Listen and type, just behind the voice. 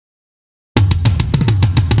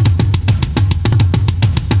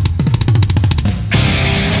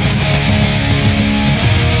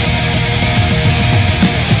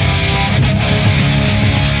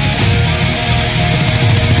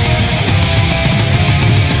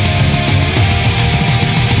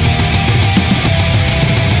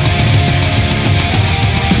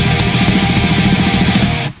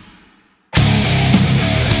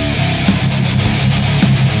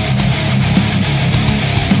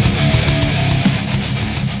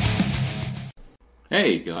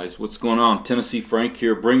Hey guys, what's going on? Tennessee.Frank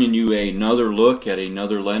here, bringing you another look at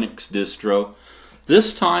another Linux distro.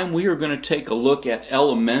 This time we are going to take a look at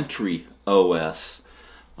Elementary OS.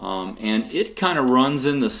 And it kind of runs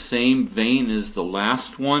in the same vein as the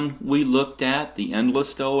last one we looked at, the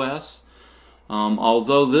Endless OS.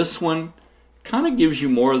 Although this one kind of gives you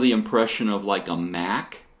more of the impression of like a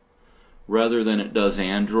Mac rather than it does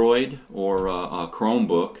Android or a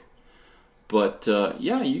Chromebook. But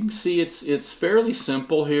yeah, you can see it's fairly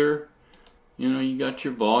simple here. You know, you got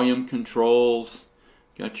your volume controls,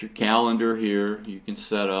 got your calendar here you can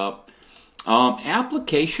set up.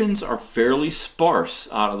 Applications are fairly sparse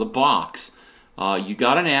out of the box. You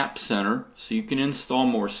got an app center, so you can install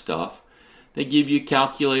more stuff. They give you a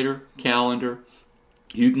calculator, calendar.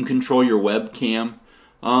 You can control your webcam.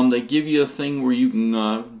 They give you a thing where you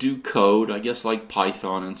can do code, I guess like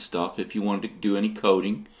Python and stuff, if you wanted to do any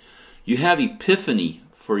coding. You have Epiphany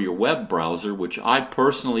for your web browser, which I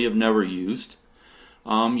personally have never used.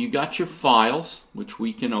 You got your files, which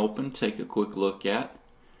we can open, take a quick look at.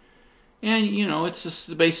 And, you know, it's just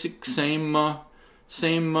the basic same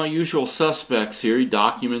usual suspects here.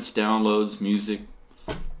 Documents, downloads, music,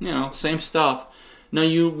 you know, same stuff. Now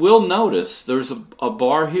you will notice there's a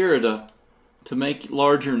bar here to make it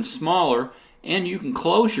larger and smaller, and you can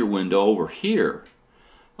close your window over here.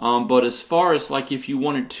 But as far as like if you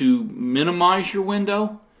wanted to minimize your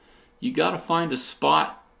window, you got to find a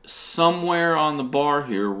spot somewhere on the bar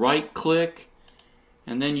here, right click,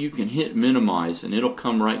 and then you can hit minimize and it'll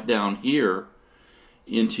come right down here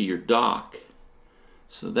into your dock.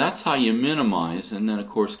 So that's how you minimize, and then of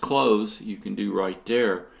course close you can do right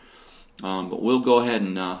there. But we'll go ahead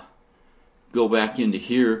and go back into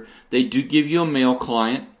here. They do give you a mail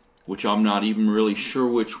client, which I'm not even really sure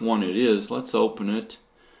which one it is. Let's open it.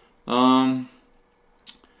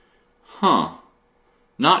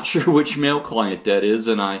 Not sure which mail client that is,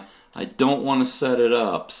 and I don't want to set it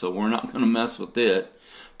up, so we're not going to mess with it.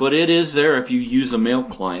 But it is there if you use a mail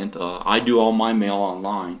client. I do all my mail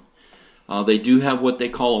online. They do have what they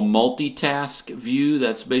call a multitask view.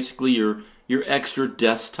 That's basically your extra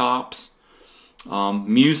desktops.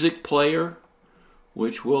 Music player,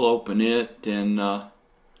 which we'll open it, and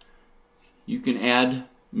you can add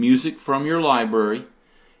music from your library.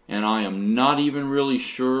 And I am not even really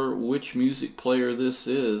sure which music player this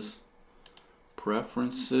is.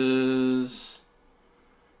 Preferences.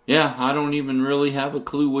 Yeah, I don't even really have a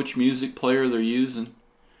clue which music player they're using.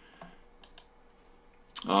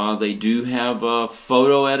 They do have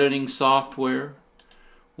photo editing software,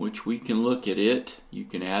 which we can look at it. You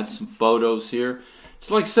can add some photos here.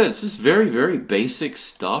 It's like I said, it's just very, very basic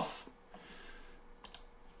stuff.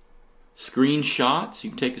 Screenshots. You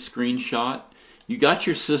can take a screenshot. You got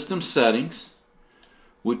your system settings,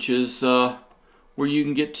 which is where you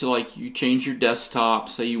can get to, like, you change your desktop.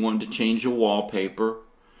 Say you wanted to change a wallpaper.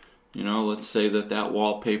 You know, let's say that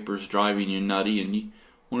wallpaper is driving you nutty and you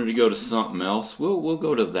wanted to go to something else. We'll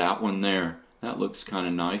go to that one there. That looks kind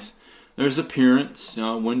of nice. There's appearance,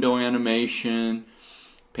 window animation,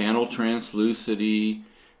 panel translucity.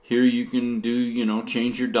 Here you can do, you know,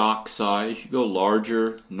 change your dock size. You go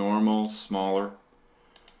larger, normal, smaller.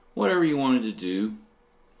 Whatever you wanted to do.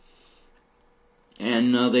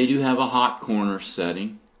 And they do have a hot corner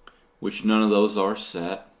setting, which none of those are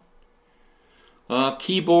set.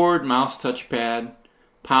 Keyboard, mouse, touchpad,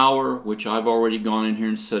 power, which I've already gone in here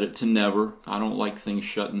and set it to never. I don't like things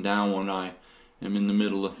shutting down when I am in the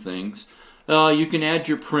middle of things. You can add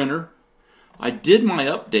your printer. I did my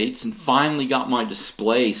updates and finally got my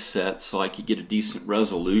display set so I could get a decent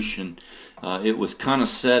resolution. It was kind of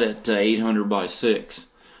set at 800 by 6.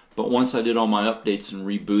 But once I did all my updates and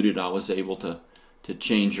rebooted, I was able to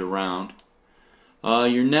change around.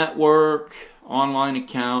 Your network, online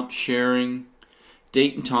account, sharing,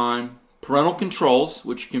 date and time, parental controls,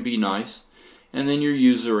 which can be nice, and then your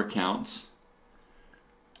user accounts.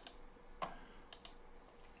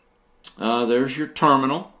 There's your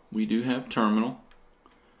terminal. We do have terminal.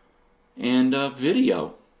 And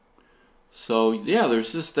video. So yeah,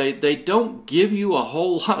 there's this. They don't give you a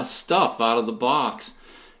whole lot of stuff out of the box.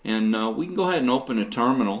 And we can go ahead and open a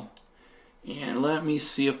terminal. And let me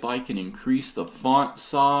see if I can increase the font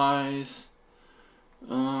size.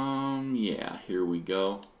 Yeah, here we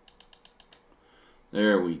go.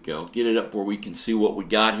 There we go. Get it up where we can see what we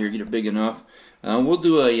got here. Get it big enough. We'll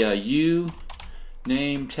do a U,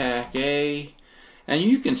 name TAC A. And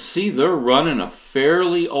you can see they're running a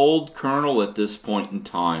fairly old kernel at this point in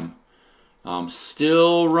time.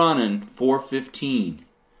 Still running 4.15.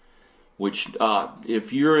 Which,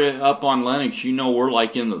 if you're up on Linux, you know we're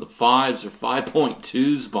like into the 5s or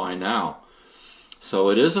 5.2s by now.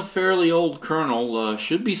 So it is a fairly old kernel,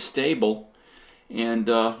 should be stable, and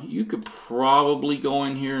you could probably go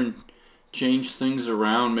in here and change things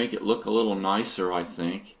around, make it look a little nicer, I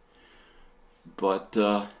think. But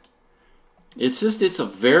it's a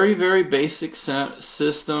very, very basic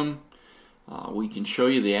system. We can show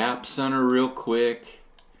you the App Center real quick.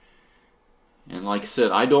 And like I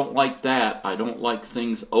said, I don't like that. I don't like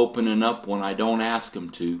things opening up when I don't ask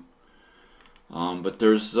them to. But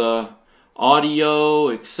there's audio,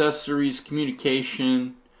 accessories,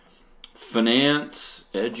 communication, finance,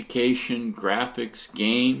 education, graphics,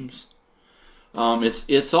 games.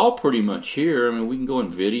 It's all pretty much here. I mean, we can go in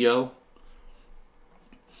video.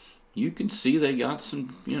 You can see they got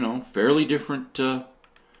some, fairly different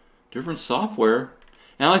different software.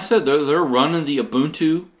 And like I said, they're running the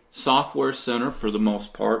Ubuntu Software Center for the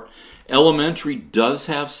most part. Elementary does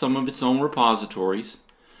have some of its own repositories.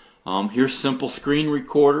 Here's Simple Screen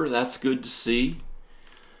Recorder. That's good to see.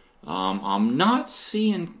 I'm not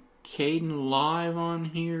seeing Kden Live on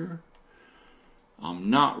here. I'm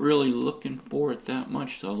not really looking for it that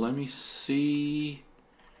much though. Let me see.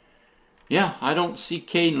 Yeah, I don't see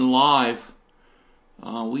Kden Live.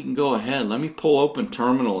 We can go ahead. Let me pull open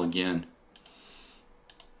Terminal again.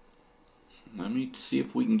 Let me see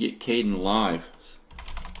if we can get Kden Live.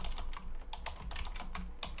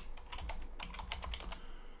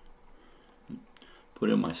 Put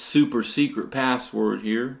in my super secret password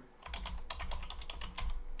here.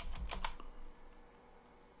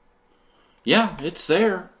 Yeah, it's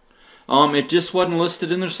there. It just wasn't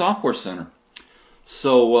listed in their software center.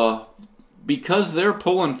 So because they're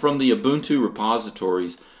pulling from the Ubuntu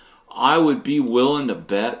repositories, I would be willing to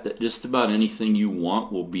bet that just about anything you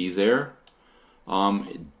want will be there.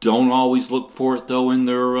 Don't always look for it though in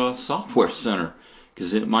their software center,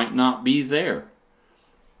 because it might not be there.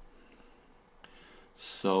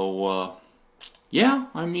 So yeah,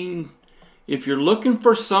 I mean, if you're looking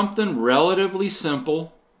for something relatively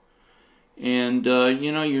simple, and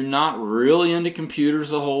you're not really into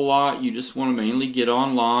computers a whole lot, you just want to mainly get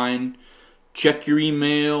online, check your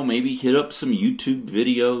email, maybe hit up some YouTube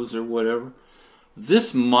videos or whatever,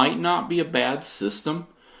 this might not be a bad system.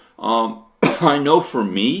 I know for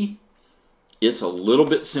me, it's a little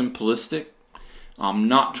bit simplistic. I'm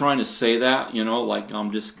not trying to say that, like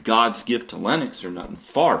I'm just God's gift to Linux or nothing.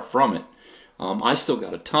 Far from it. I still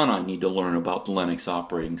got a ton I need to learn about the Linux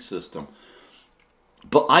operating system.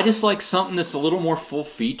 But I just like something that's a little more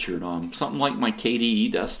full-featured. Something like my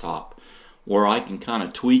KDE desktop, where I can kind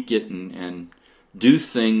of tweak it and do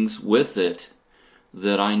things with it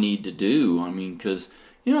that I need to do. I mean, because,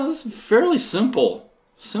 this is a fairly simple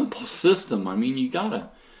system. I mean, you gotta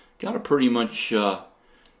pretty much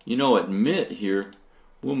admit here.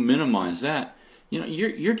 We'll minimize that.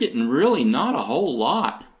 You're getting really not a whole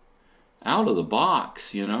lot out of the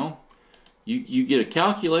box. You get a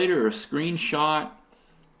calculator, a screenshot,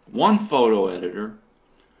 one photo editor,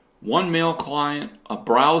 one mail client, a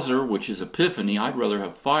browser, which is Epiphany. I'd rather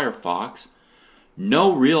have Firefox.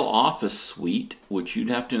 No real Office suite, which you'd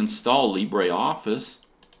have to install LibreOffice.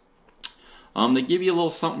 They give you a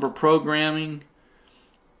little something for programming.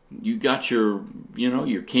 You got your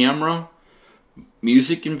camera,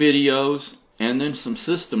 music and videos, and then some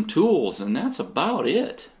system tools, and that's about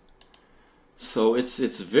it. So it's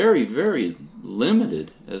very, very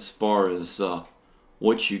limited as far as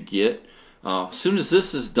what you get. As soon as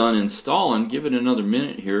this is done installing, give it another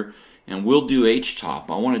minute here, and we'll do HTOP.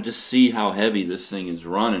 I want to just see how heavy this thing is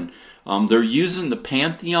running. They're using the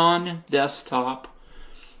Pantheon desktop,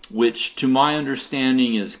 which to my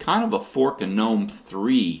understanding is kind of a fork of GNOME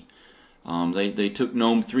 3. They took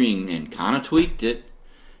GNOME 3 and kind of tweaked it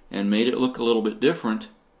and made it look a little bit different.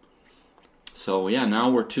 So yeah, now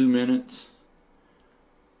we're 2 minutes.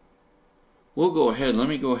 We'll go ahead. Let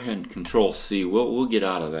me go ahead and Control C. We'll get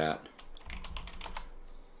out of that.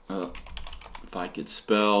 If I could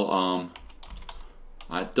spell,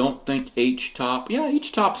 I don't think HTOP. Yeah,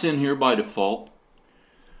 HTOP's in here by default.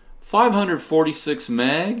 546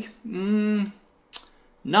 meg.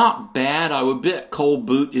 Not bad. I would bet cold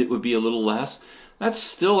boot it would be a little less.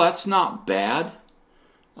 That's not bad.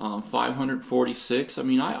 546. I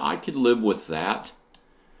mean, I could live with that.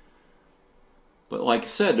 But like I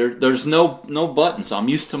said, there's no buttons. I'm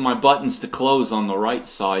used to my buttons to close on the right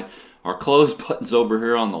side. Our close button's over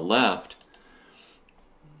here on the left.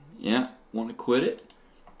 Yeah, want to quit it.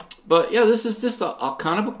 But yeah, this is just a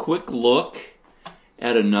kind of a quick look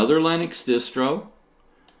at another Linux distro.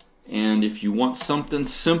 And if you want something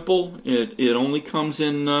simple, it only comes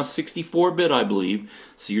in 64-bit, I believe.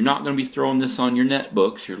 So you're not going to be throwing this on your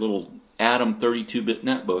netbooks, your little Atom 32-bit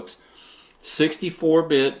netbooks.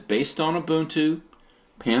 64-bit, based on Ubuntu,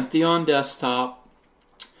 Pantheon desktop.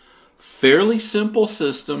 Fairly simple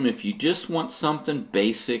system. If you just want something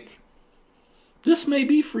basic, this may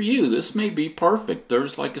be for you. This may be perfect.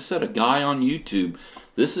 There's, like I said, a guy on YouTube.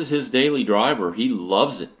 This is his daily driver. He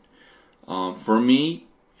loves it. For me,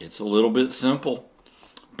 it's a little bit simple,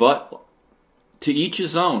 but to each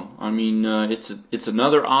his own. I mean, it's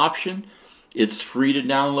another option. It's free to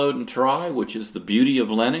download and try, which is the beauty of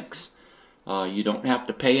Linux. You don't have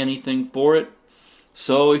to pay anything for it.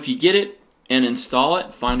 So if you get it and install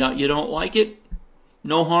it, find out you don't like it,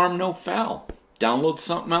 no harm, no foul. Download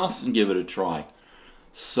something else and give it a try.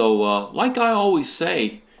 So like I always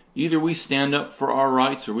say, either we stand up for our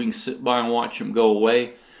rights or we can sit by and watch them go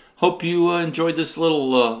away. Hope you enjoyed this little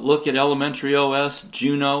look at Elementary OS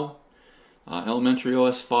Juno, Elementary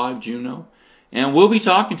OS 5 Juno. And we'll be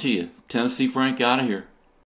talking to you. Tennessee Frank out of here.